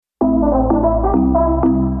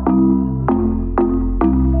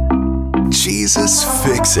Jesus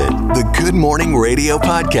Fix It, the Good Morning Radio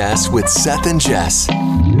podcast with Seth and Jess.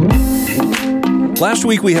 Last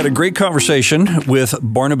week, we had a great conversation with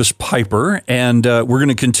Barnabas Piper, and we're going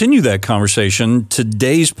to continue that conversation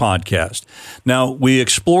today's podcast. Now, we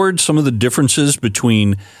explored some of the differences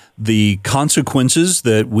between the consequences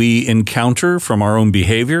that we encounter from our own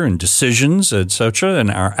behavior and decisions, etc., and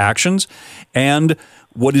our actions, and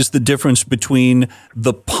what is the difference between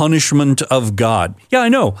the punishment of God. Yeah, I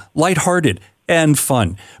know, lighthearted and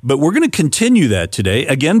fun. But we're going to continue that today.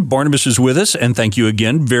 Again, Barnabas is with us, and thank you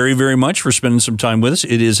again very, very much for spending some time with us.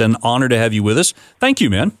 It is an honor to have you with us. Thank you,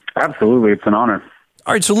 man. Absolutely. It's an honor.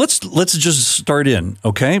 All right, so let's just start in,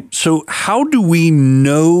 okay? So how do we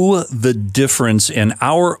know the difference in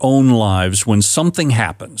our own lives when something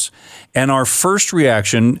happens? And our first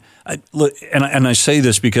reaction, and I say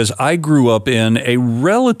this because I grew up in a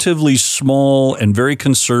relatively small and very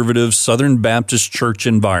conservative Southern Baptist church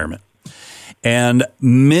environment. And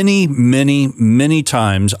many, many, many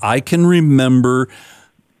times I can remember,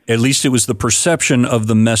 at least it was the perception of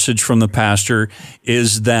the message from the pastor,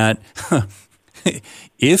 is that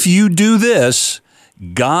if you do this,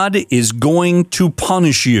 God is going to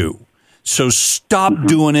punish you. So stop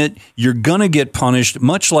doing it. You're going to get punished.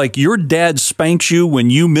 Much like your dad spanks you when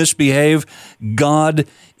you misbehave, God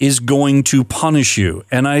is going to punish you.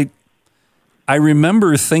 And I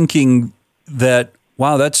remember thinking that,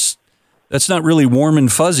 wow, that's not really warm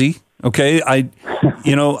and fuzzy. Okay.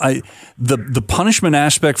 The punishment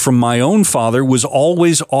aspect from my own father was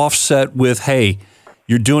always offset with, hey,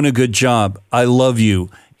 you're doing a good job. I love you.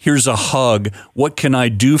 Here's a hug. What can I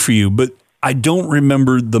do for you? But I don't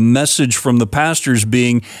remember the message from the pastors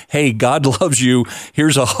being, hey, God loves you.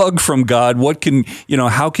 Here's a hug from God.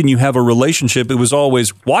 How can you have a relationship? It was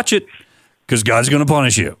always, watch it, because God's going to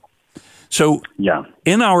punish you. So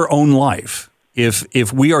in our own life,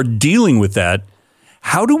 if we are dealing with that,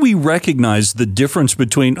 how do we recognize the difference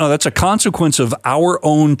between, that's a consequence of our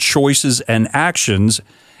own choices and actions,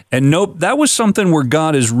 and nope, that was something where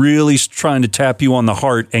God is really trying to tap you on the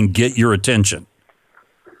heart and get your attention?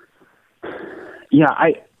 Yeah,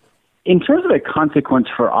 in terms of a consequence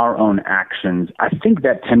for our own actions, I think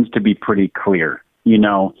that tends to be pretty clear.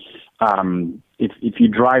 If you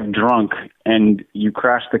drive drunk and you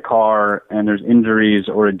crash the car and there's injuries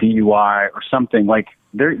or a DUI or something, like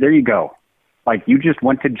there you go. Like you just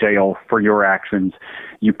went to jail for your actions.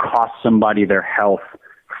 You cost somebody their health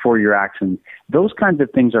for your actions. Those kinds of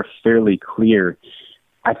things are fairly clear.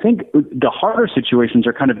 I think the harder situations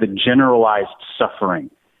are kind of the generalized suffering.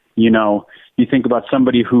 You think about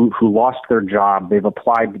somebody who lost their job. They've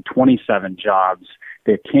applied to 27 jobs.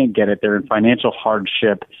 They can't get it. They're in financial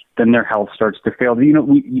hardship. Then their health starts to fail.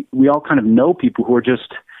 We all kind of know people who are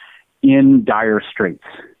just in dire straits.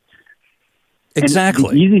 Exactly.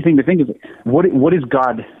 And the easy thing to think is, what is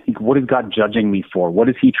God judging me for? What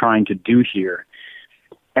is He trying to do here?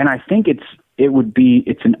 And I think it's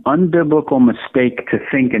an unbiblical mistake to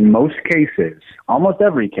think in most cases, almost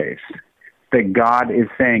every case, that God is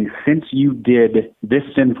saying, since you did this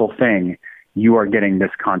sinful thing, you are getting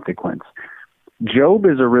this consequence. Job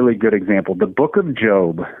is a really good example. The book of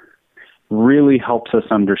Job really helps us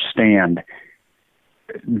understand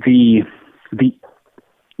the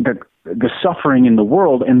suffering in the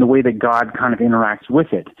world and the way that God kind of interacts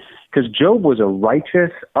with it. Because Job was a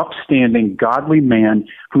righteous, upstanding, godly man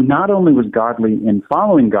who not only was godly in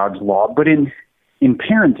following God's law, but in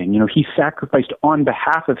parenting. He sacrificed on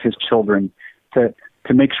behalf of his children to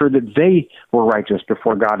make sure that they were righteous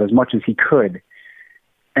before God as much as he could.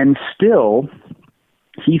 And still,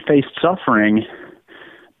 he faced suffering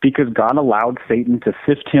because God allowed Satan to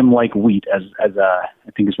sift him like wheat, as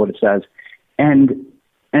I think is what it says. And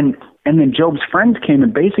then Job's friends came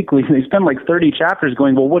and basically they spent like 30 chapters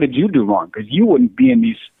going, well, what did you do wrong? Because you wouldn't be in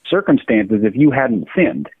these circumstances if you hadn't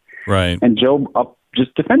sinned. Right. And Job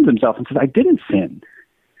just defends himself and says, I didn't sin.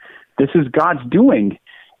 This is God's doing.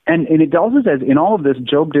 And it also says in all of this,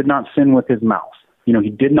 Job did not sin with his mouth. He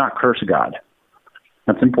did not curse God.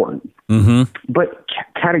 That's important. Mm-hmm. But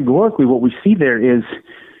categorically, what we see there is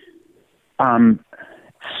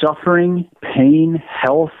suffering, pain,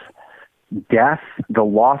 health, death, the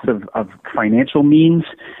loss of financial means.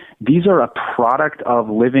 These are a product of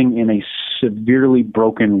living in a severely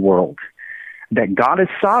broken world that God is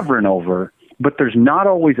sovereign over, but there's not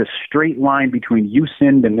always a straight line between you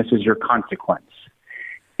sinned and this is your consequence.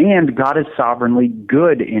 And God is sovereignly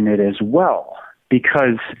good in it as well,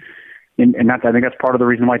 because, I think that's part of the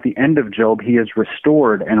reason why at the end of Job he is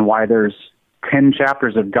restored, and why there's 10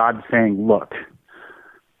 chapters of God saying, look,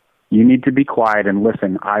 you need to be quiet and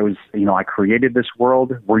listen. I created this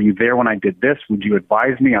world. Were you there when I did this? Would you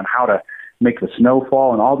advise me on how to make the snow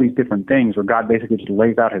fall and all these different things where God basically just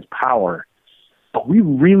lays out his power. But we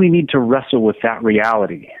really need to wrestle with that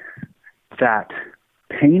reality that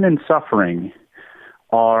pain and suffering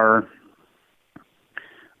are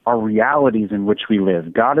realities in which we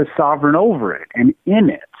live. God is sovereign over it and in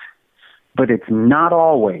it, but it's not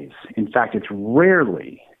always. In fact, it's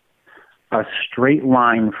rarely a straight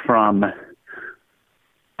line from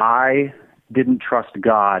I didn't trust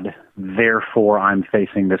God, therefore I'm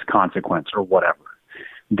facing this consequence or whatever.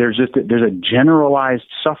 There's a generalized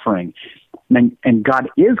suffering, and God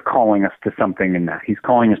is calling us to something in that. He's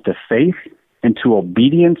calling us to faith and to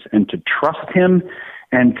obedience and to trust him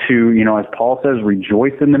and to, as Paul says,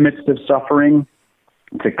 rejoice in the midst of suffering,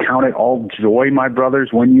 to count it all joy, my brothers,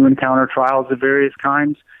 when you encounter trials of various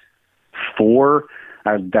kinds.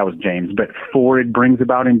 That was James, but for it brings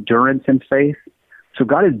about endurance and faith. So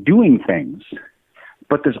God is doing things,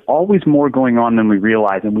 but there's always more going on than we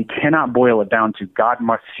realize, and we cannot boil it down to God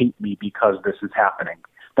must hate me because this is happening.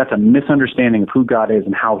 That's a misunderstanding of who God is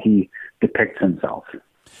and how he depicts himself.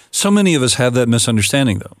 So many of us have that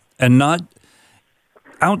misunderstanding, though, and not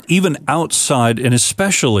even outside, and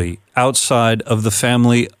especially outside of the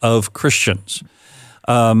family of Christians.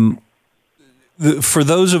 For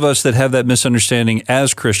those of us that have that misunderstanding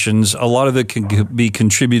as Christians, a lot of it can be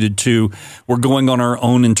contributed to we're going on our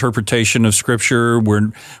own interpretation of Scripture.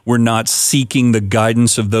 We're not seeking the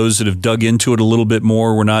guidance of those that have dug into it a little bit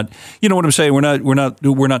more. We're not, you know what I'm saying?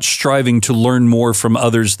 We're not striving to learn more from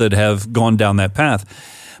others that have gone down that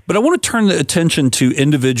path. But I want to turn the attention to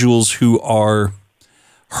individuals who are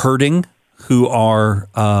hurting, who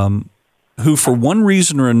for one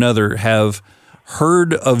reason or another have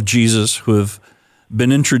heard of Jesus, who have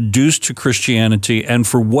been introduced to Christianity, and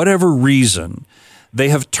for whatever reason, they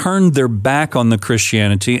have turned their back on the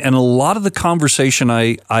Christianity. And a lot of the conversation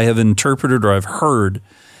I have interpreted or I've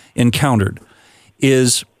encountered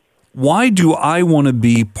is, why do I want to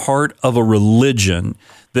be part of a religion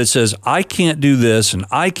that says I can't do this and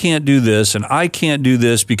I can't do this and I can't do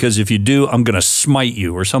this because if you do, I'm going to smite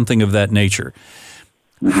you or something of that nature?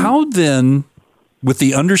 How then, with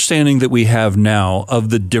the understanding that we have now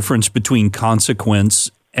of the difference between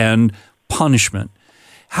consequence and punishment,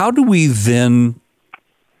 how do we then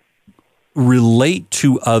relate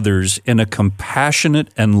to others in a compassionate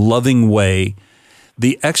and loving way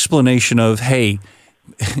the explanation of, hey,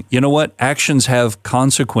 you know what? Actions have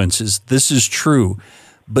consequences. This is true.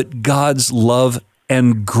 But God's love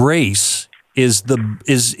and grace is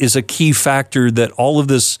a key factor that all of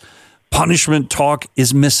this punishment talk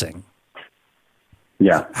is missing.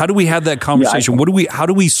 Yeah. How do we have that conversation? How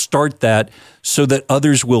do we start that so that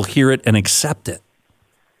others will hear it and accept it?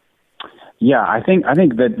 Yeah, I think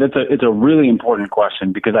it's a really important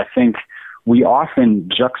question, because I think we often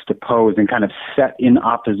juxtapose and kind of set in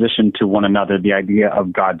opposition to one another the idea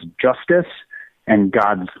of God's justice and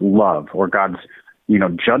God's love, or God's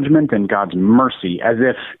judgment and God's mercy, as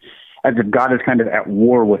if God is kind of at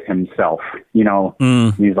war with himself. He's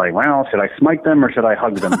like, well, should I smite them or should I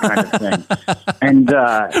hug them, kind of thing. And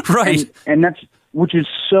right, and that's, which is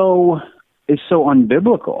so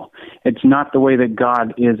unbiblical. It's not the way that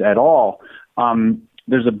God is at all.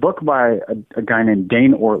 There's a book by a guy named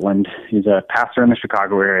Dane Ortland. He's a pastor in the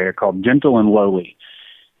Chicago area, called Gentle and Lowly.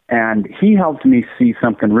 And he helped me see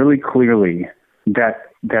something really clearly that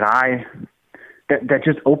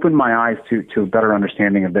just opened my eyes to a better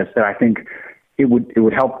understanding of this, that I think it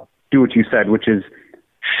would help do what you said, which is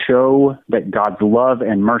show that God's love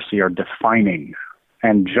and mercy are defining,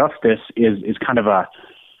 and justice is kind of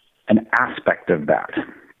an aspect of that.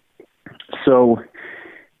 So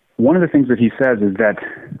one of the things that he says is that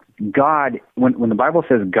God, when the Bible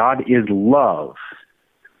says God is love,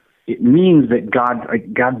 it means that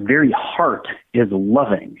God's very heart is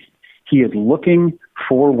loving. He is looking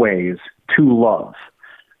for ways to love.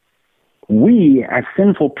 We, as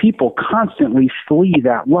sinful people, constantly flee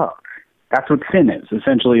that love. That's what sin is,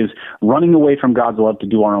 essentially, is running away from God's love to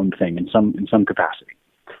do our own thing in some capacity.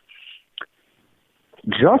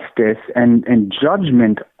 Justice and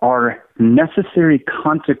judgment are necessary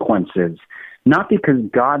consequences, not because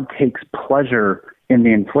God takes pleasure in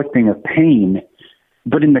the inflicting of pain,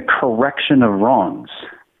 but in the correction of wrongs.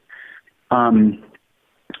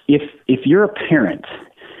 If you're a parent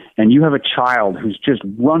and you have a child who's just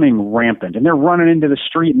running rampant, and they're running into the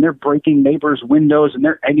street and they're breaking neighbors' windows and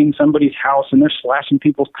they're egging somebody's house and they're slashing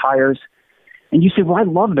people's tires, and you say, well, I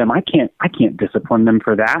love them. I can't discipline them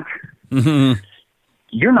for that. Mm-hmm.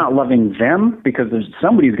 You're not loving them because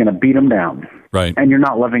somebody's going to beat them down. Right. And you're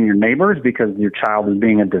not loving your neighbors because your child is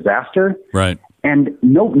being a disaster. Right. And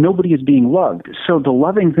nobody is being loved. So the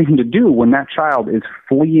loving thing to do when that child is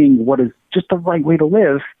fleeing what is just the right way to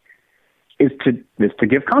live is to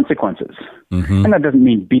give consequences. Mm-hmm. And that doesn't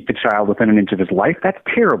mean beat the child within an inch of his life. That's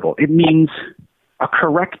terrible. It means a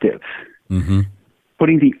corrective. Mm-hmm.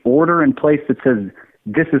 Putting the order in place that says,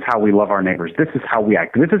 this is how we love our neighbors. This is how we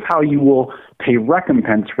act. This is how you will pay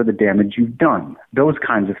recompense for the damage you've done. Those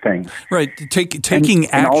kinds of things. Right. Taking action.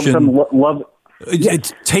 And all of a sudden, love. Yes.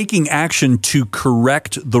 It's taking action to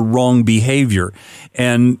correct the wrong behavior.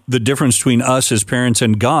 And the difference between us as parents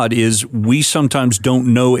and God is we sometimes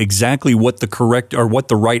don't know exactly what the correct or what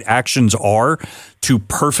the right actions are to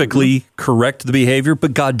perfectly correct the behavior,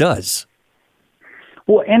 but God does.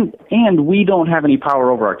 Well, and we don't have any power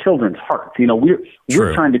over our children's hearts. You know,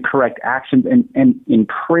 we're trying to correct actions and in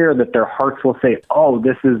prayer that their hearts will say, "Oh,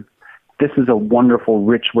 this is a wonderful,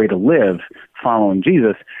 rich way to live, following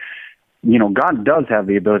Jesus." You know, God does have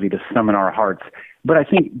the ability to summon our hearts. But I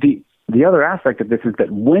think the other aspect of this is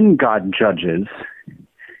that when God judges,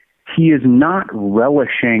 he is not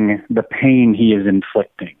relishing the pain he is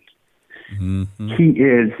inflicting. Mm-hmm. He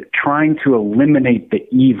is trying to eliminate the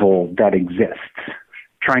evil that exists,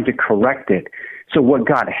 trying to correct it. So what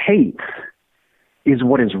God hates is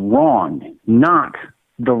what is wrong, not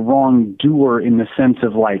the wrongdoer in the sense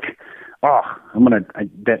of like, oh, I'm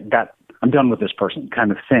done with this person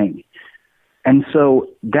kind of thing. And so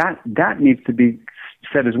that needs to be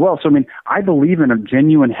said as well. So, I mean, I believe in a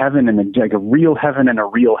genuine heaven and a real heaven and a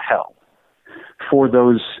real hell for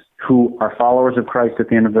those who are followers of Christ at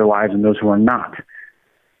the end of their lives and those who are not.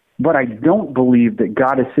 But I don't believe that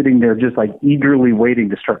God is sitting there just like eagerly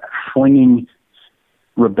waiting to start flinging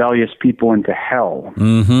rebellious people into hell,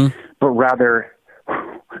 but rather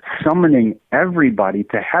summoning everybody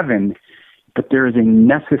to heaven. But there is a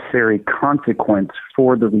necessary consequence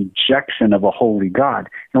for the rejection of a holy God.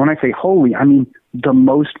 And when I say holy, I mean the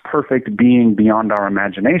most perfect being beyond our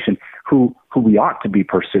imagination, who we ought to be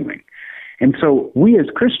pursuing. And so we as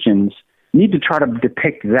Christians need to try to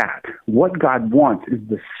depict that. What God wants is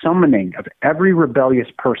the summoning of every rebellious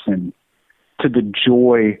person to the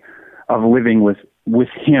joy of living with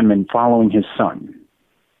him and following his Son.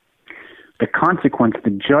 The consequence, the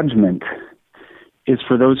judgment, is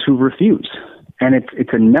for those who refuse. And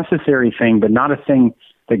it's a necessary thing, but not a thing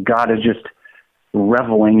that God is just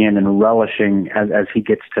reveling in and relishing as he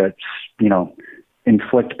gets to,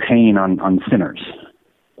 inflict pain on sinners.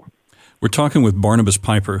 We're talking with Barnabas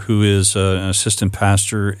Piper, who is an assistant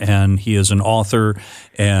pastor, and he is an author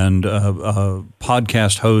and a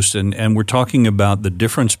podcast host, and we're talking about the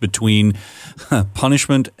difference between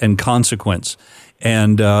punishment and consequence.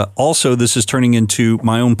 And also, this is turning into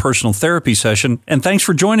my own personal therapy session, and thanks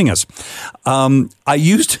for joining us. I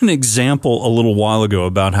used an example a little while ago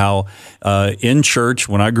about how in church,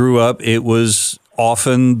 when I grew up, it was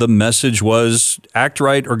often the message was, act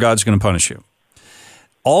right or God's going to punish you.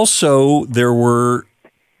 Also, there were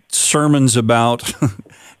sermons about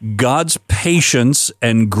God's patience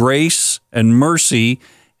and grace and mercy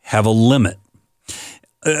have a limit.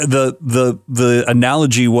 The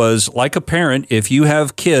analogy was like a parent. If you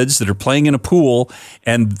have kids that are playing in a pool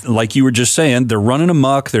and like you were just saying, they're running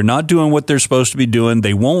amok, they're not doing what they're supposed to be doing,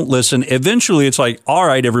 they won't listen. Eventually it's like, all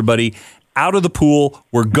right, everybody, out of the pool,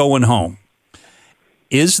 we're going home.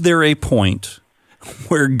 Is there a point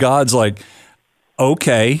where God's like,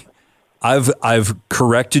 okay, I've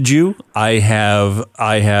corrected you. I have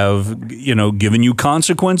given you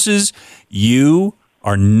consequences. You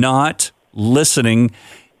are not listening.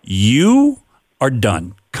 You are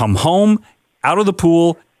done. Come home, out of the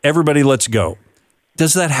pool. Everybody, let's go.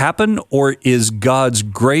 Does that happen, or is God's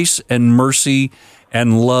grace and mercy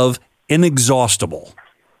and love inexhaustible?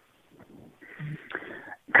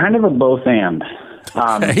 Kind of a both and.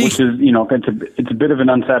 Okay. Which is, it's a bit of an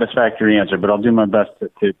unsatisfactory answer, but I'll do my best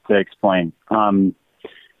to explain. God's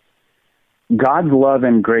love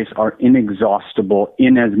and grace are inexhaustible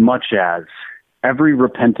in as much as every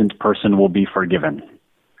repentant person will be forgiven.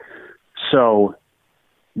 So,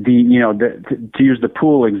 to use the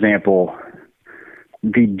pool example,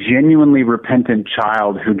 the genuinely repentant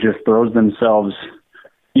child who just throws themselves.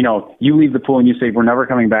 You leave the pool and you say, we're never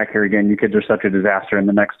coming back here again. You kids are such a disaster. And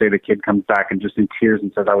the next day the kid comes back and just in tears and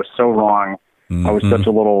says, I was so wrong. Mm-hmm. I was such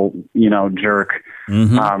a little, jerk.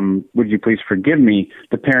 Mm-hmm. Would you please forgive me?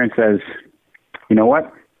 The parent says, you know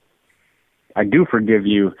what? I do forgive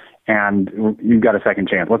you, and you've got a second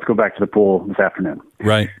chance. Let's go back to the pool this afternoon.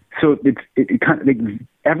 Right. So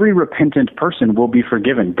every repentant person will be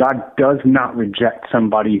forgiven. God does not reject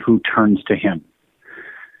somebody who turns to him.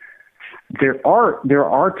 There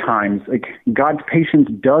are times, like God's patience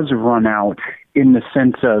does run out in the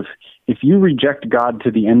sense of, if you reject God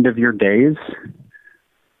to the end of your days,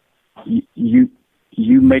 you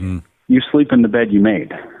sleep in the bed you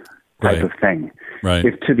made, type of thing. Right.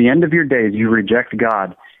 If to the end of your days you reject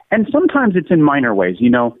God, and sometimes it's in minor ways.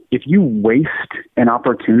 If you waste an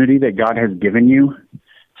opportunity that God has given you,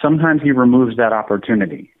 sometimes He removes that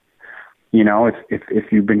opportunity.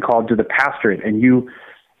 If you've been called to the pastorate and you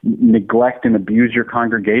neglect and abuse your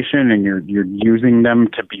congregation and you're using them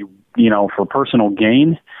to be, for personal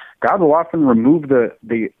gain, God will often remove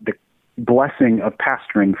the blessing of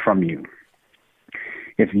pastoring from you.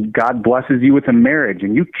 If God blesses you with a marriage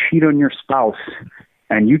and you cheat on your spouse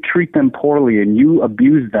and you treat them poorly and you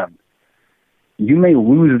abuse them, you may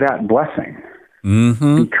lose that blessing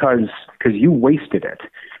because you wasted it.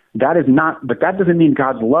 But that doesn't mean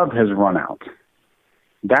God's love has run out.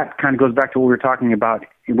 That kind of goes back to what we were talking about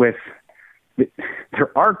with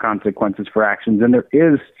there are consequences for actions, and there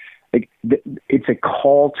is. It's a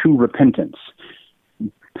call to repentance.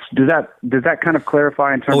 Does that kind of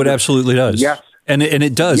clarify in terms? Oh, it absolutely does. Yes, and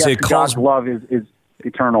it does. Yes, it calls. God's love is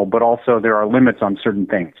eternal, but also there are limits on certain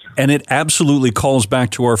things. And it absolutely calls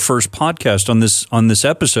back to our first podcast on this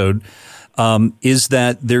episode. Is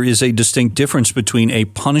that there is a distinct difference between a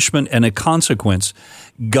punishment and a consequence.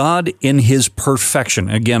 God in His perfection,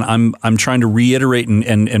 again, I'm trying to reiterate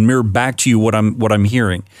and mirror back to you what I'm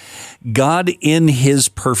hearing. God in His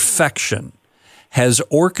perfection has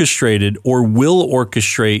orchestrated or will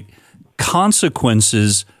orchestrate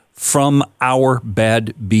consequences from our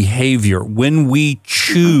bad behavior. When we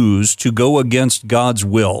choose to go against God's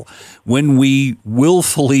will, when we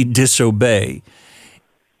willfully disobey,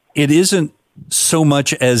 it isn't so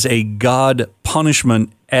much as a God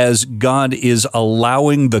punishment as God is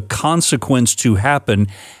allowing the consequence to happen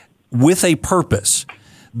with a purpose.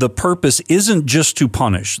 The purpose isn't just to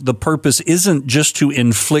punish. The purpose isn't just to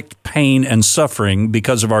inflict pain and suffering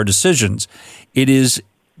because of our decisions. It is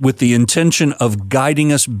with the intention of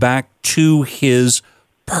guiding us back to His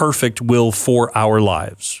perfect will for our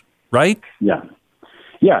lives, right? Yeah.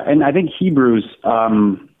 Yeah, and I think Hebrews,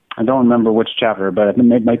 I don't remember which chapter, but I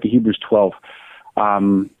think it might be Hebrews 12,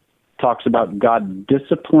 talks about God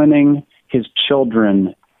disciplining His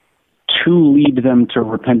children to lead them to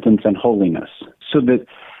repentance and holiness. So that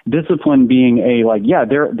discipline being there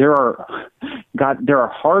are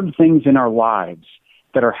hard things in our lives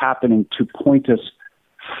that are happening to point us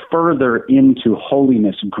further into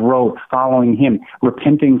holiness, growth, following Him,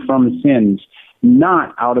 repenting from sins,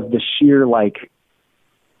 not out of the sheer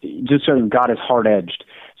just sort of God is hard-edged.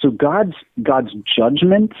 So God's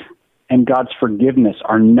judgment and God's forgiveness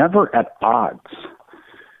are never at odds.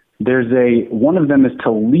 One of them is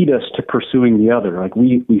to lead us to pursuing the other.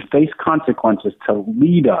 We face consequences to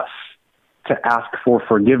lead us to ask for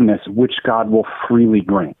forgiveness, which God will freely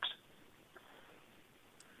grant.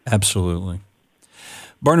 Absolutely.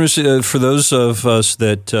 Barnabas, for those of us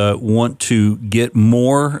that want to get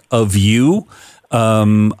more of you,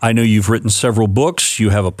 I know you've written several books. You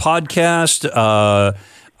have a podcast.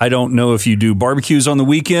 I don't know if you do barbecues on the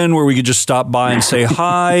weekend where we could just stop by and say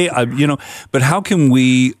hi, but how can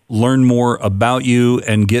we learn more about you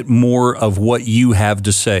and get more of what you have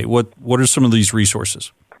to say? What are some of these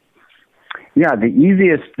resources? Yeah, the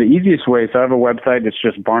easiest way, so I have a website. It's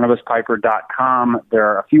just barnabaspiper.com. There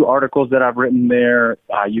are a few articles that I've written there.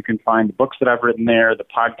 You can find the books that I've written there, the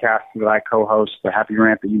podcasts that I co-host, the Happy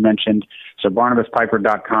Rant that you mentioned. So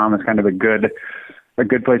barnabaspiper.com is kind of a good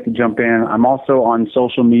place to jump in. I'm also on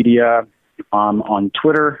social media, on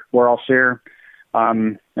Twitter, where I'll share.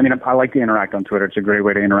 I like to interact on Twitter. It's a great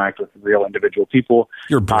way to interact with real individual people.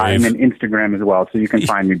 You're brave. And then Instagram as well, so you can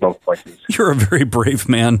find me both places. You're a very brave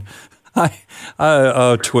man.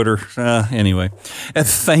 Twitter. Anyway, and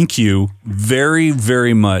thank you very,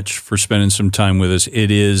 very much for spending some time with us.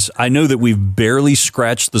 I know that we've barely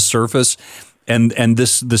scratched the surface, and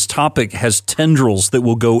this topic has tendrils that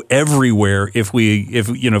will go everywhere if we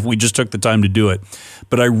just took the time to do it.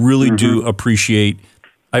 But I really do appreciate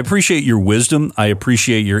your wisdom. I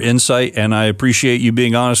appreciate your insight, and I appreciate you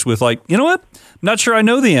being honest with you know what? I'm not sure I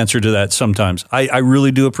know the answer to that sometimes. I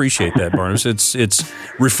really do appreciate that, Barnabas. It's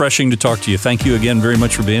refreshing to talk to you. Thank you again very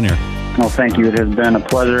much for being here. Well, thank you. It has been a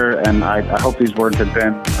pleasure, and I hope these words have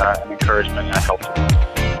been an encouragement and a help.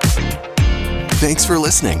 Thanks for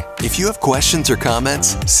listening. If you have questions or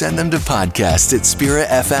comments, send them to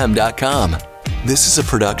podcast@spiritfm.com. This is a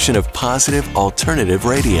production of Positive Alternative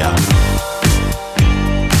Radio.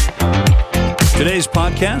 Today's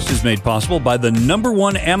podcast is made possible by the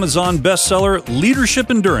 #1 Amazon bestseller, Leadership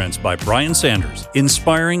Endurance by Brian Sanders.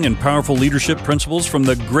 Inspiring and powerful leadership principles from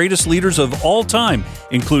the greatest leaders of all time,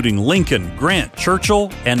 including Lincoln, Grant,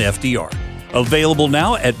 Churchill, and FDR. Available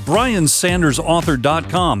now at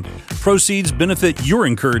briansandersauthor.com. Proceeds benefit your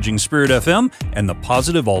Encouraging Spirit FM and the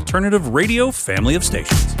Positive Alternative Radio family of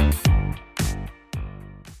stations.